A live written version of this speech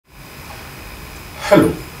Hello,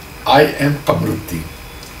 I am Kamruddin.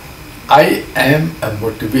 I am a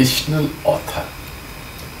motivational author.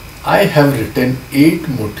 I have written 8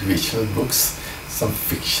 motivational books, some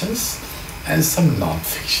fictions and some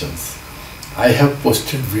non-fictions. I have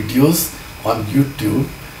posted videos on YouTube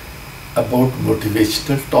about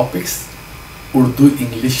motivational topics, Urdu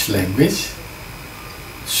English language,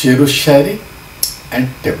 Shero-Shayari and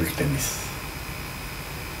table tennis.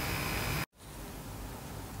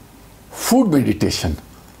 Food meditation.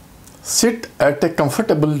 Sit at a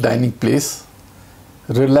comfortable dining place.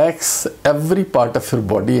 Relax every part of your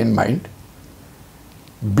body and mind.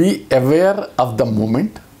 Be aware of the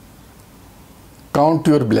moment. Count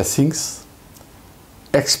your blessings.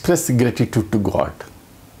 Express gratitude to God.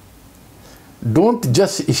 Don't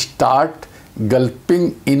just start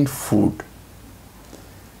gulping in food.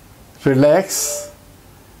 Relax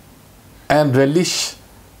and relish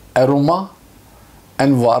aroma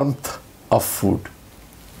and warmth of food.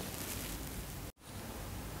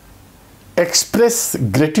 Express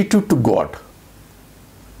gratitude to God,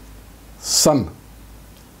 sun,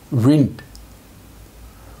 wind,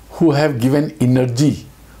 who have given energy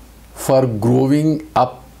for growing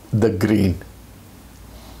up the grain.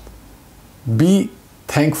 Be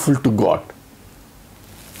thankful to God.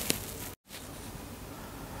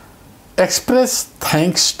 Express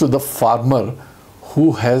thanks to the farmer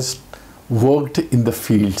who has worked in the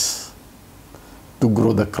fields to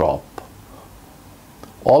grow the crop.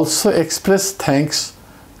 Also express thanks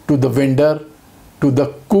to the vendor, to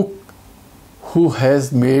the cook who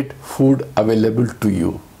has made food available to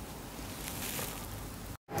you.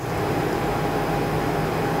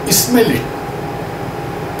 Smell it.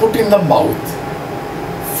 Put in the mouth.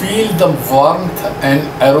 Feel the warmth and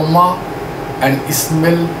aroma and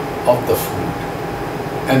smell of the food.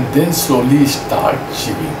 And then slowly start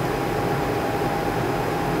chewing.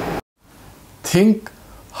 Think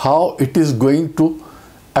how it is going to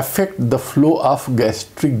affect the flow of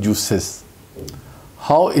gastric juices.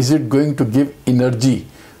 How is it going to give energy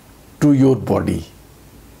to your body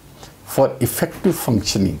for effective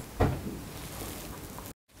functioning?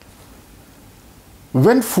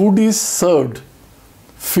 When food is served,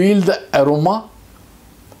 feel the aroma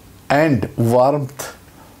and warmth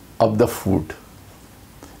of the food.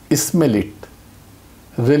 Smell it,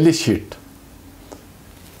 relish it.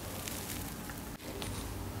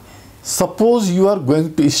 Suppose you are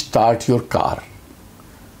going to start your car.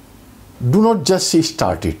 Do not just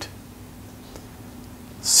start it.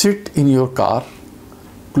 Sit in your car,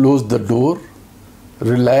 close the door,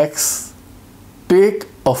 relax, take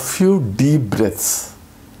a few deep breaths.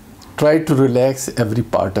 Try to relax every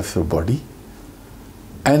part of your body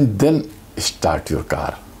and then start your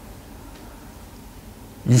car.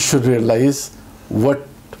 You should realize what.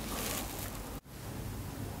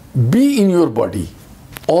 Be in your body.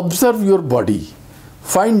 Observe your body.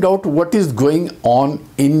 Find out what is going on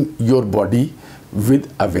in your body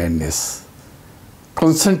with awareness.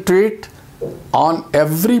 Concentrate on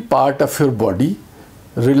every part of your body.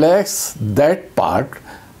 Relax that part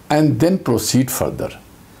and then proceed further.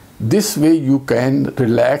 This way you can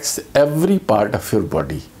relax every part of your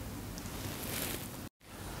body.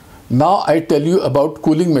 Now I tell you about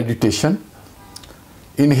cooling meditation.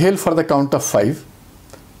 Inhale for the count of 5.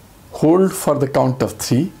 Hold for the count of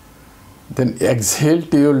 3, then exhale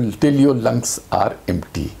till your lungs are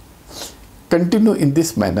empty. Continue in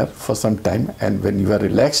this manner for some time, and when you are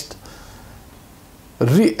relaxed,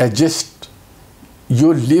 readjust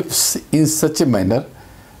your lips in such a manner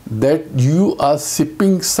that you are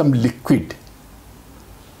sipping some liquid.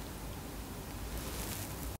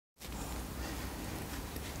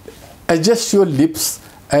 Adjust your lips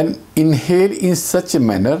and inhale in such a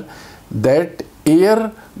manner that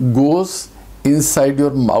air goes inside your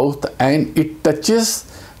mouth and it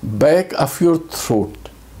touches back of your throat,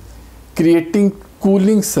 creating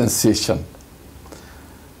cooling sensation.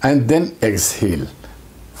 And then exhale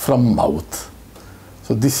from mouth.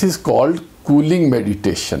 So this is called cooling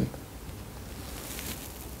meditation.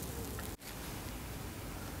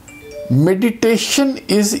 Meditation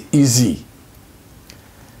is easy.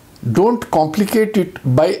 Don't complicate it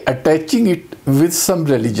by attaching it with some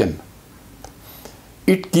religion.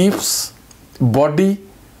 It keeps body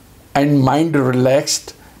and mind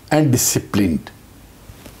relaxed and disciplined.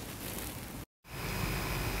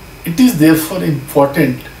 It is therefore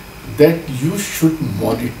important that you should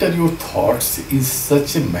monitor your thoughts in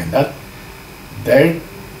such a manner that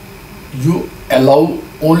you allow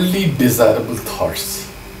only desirable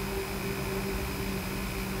thoughts.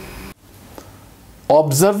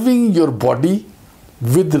 Observing your body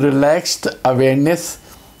with relaxed awareness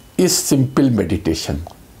is simple meditation.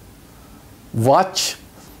 Watch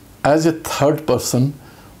as a third person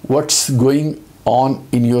what's going on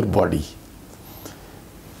in your body.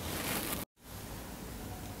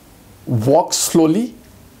 Walk slowly,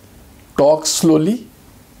 talk slowly,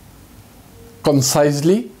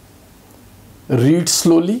 concisely, read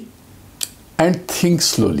slowly, and think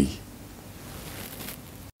slowly.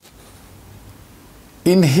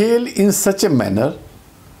 Inhale in such a manner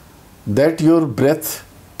that your breath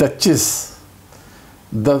touches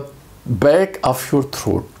the back of your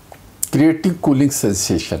throat, creating cooling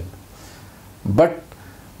sensation. But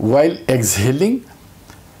while exhaling,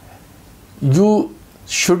 you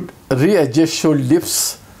should readjust your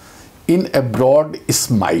lips in a broad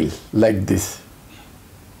smile like this.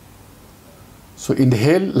 So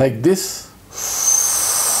inhale like this.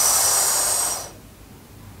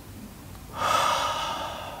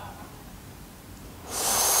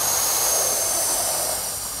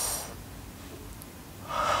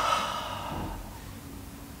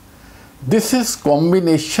 This is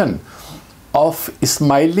combination of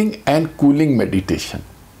smiling and cooling meditation.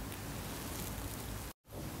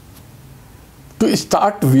 To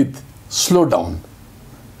start with, slow down,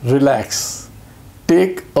 relax,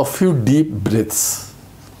 take a few deep breaths.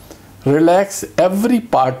 Relax every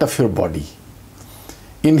part of your body.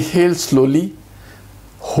 Inhale slowly,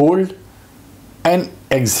 hold, and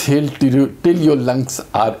exhale till your lungs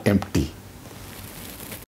are empty.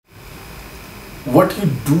 What you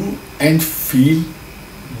do and feel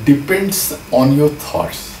depends on your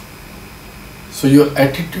thoughts. So your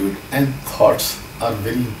attitude and thoughts are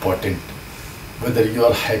very important, whether you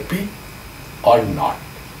are happy or not.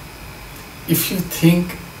 If you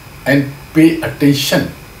think and pay attention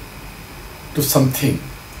to something,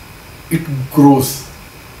 it grows.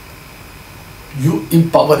 You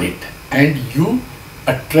empower it and you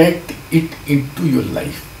attract it into your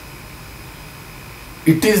life.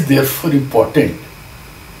 It is therefore important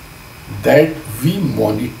that we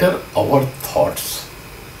monitor our thoughts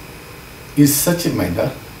in such a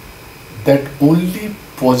manner that only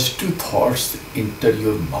positive thoughts enter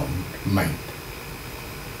your mind.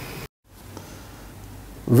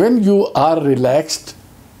 When you are relaxed,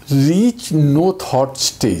 reach no thought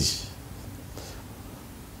stage.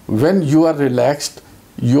 When you are relaxed,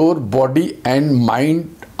 your body and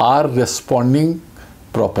mind are responding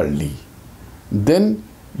properly. Then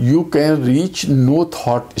you can reach no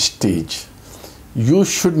thought stage. You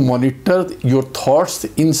should monitor your thoughts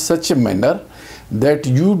in such a manner that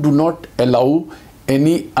you do not allow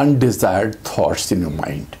any undesired thoughts in your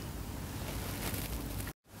mind.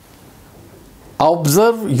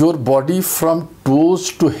 Observe your body from toes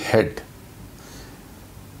to head.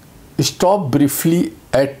 Stop briefly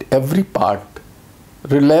at every part,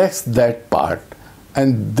 relax that part,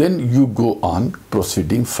 and then you go on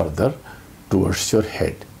proceeding further towards your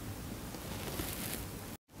head.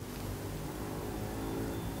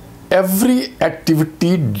 Every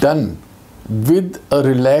activity done with a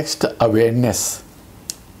relaxed awareness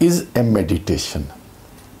is a meditation.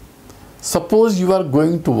 Suppose you are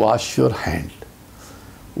going to wash your hand.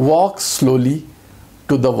 Walk slowly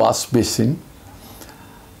to the wash basin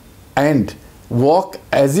and walk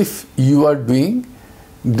as if you are doing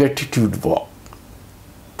gratitude walk.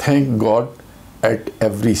 Thank God at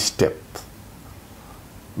every step.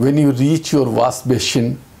 When you reach your wash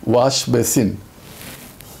basin,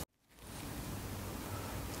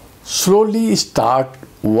 slowly start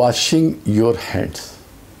washing your hands.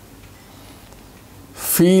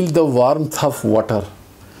 Feel the warmth of water.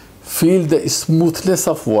 Feel the smoothness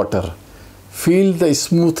of water. Feel the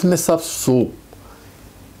smoothness of soap.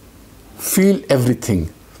 Feel everything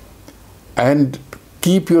and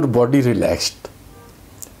keep your body relaxed.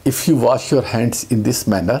 If you wash your hands in this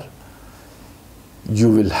manner, you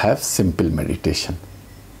will have simple meditation.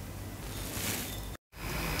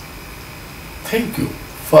 Thank you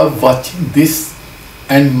for watching this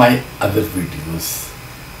and my other videos.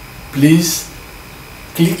 Please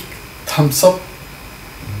click thumbs up,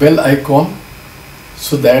 bell icon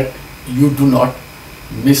so that you do not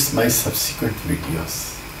miss my subsequent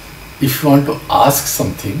videos. If you want to ask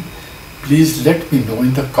something, please let me know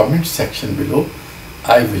in the comment section below.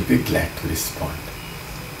 I will be glad to respond.